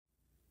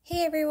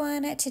Hey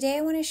everyone, today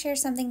I want to share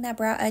something that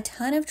brought a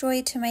ton of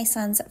joy to my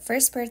son's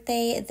first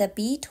birthday, the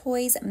Bee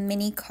Toys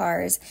mini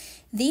cars.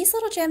 These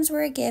little gems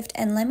were a gift,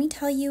 and let me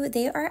tell you,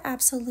 they are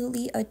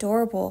absolutely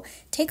adorable.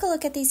 Take a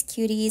look at these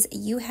cuties.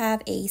 You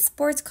have a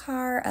sports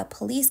car, a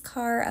police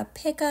car, a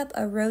pickup,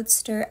 a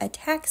roadster, a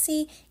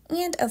taxi,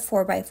 and a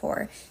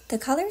 4x4. The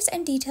colors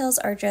and details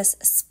are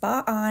just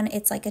spot on.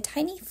 It's like a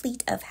tiny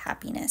fleet of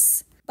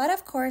happiness. But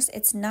of course,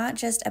 it's not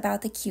just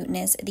about the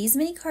cuteness. These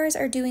mini cars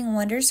are doing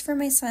wonders for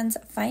my son's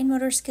fine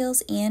motor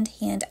skills and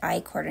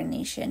hand-eye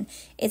coordination.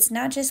 It's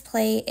not just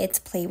play, it's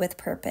play with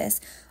purpose.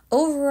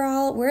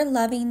 Overall, we're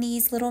loving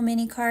these little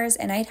mini cars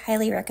and I'd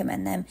highly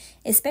recommend them,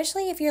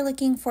 especially if you're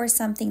looking for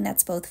something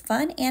that's both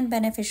fun and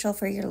beneficial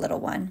for your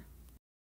little one.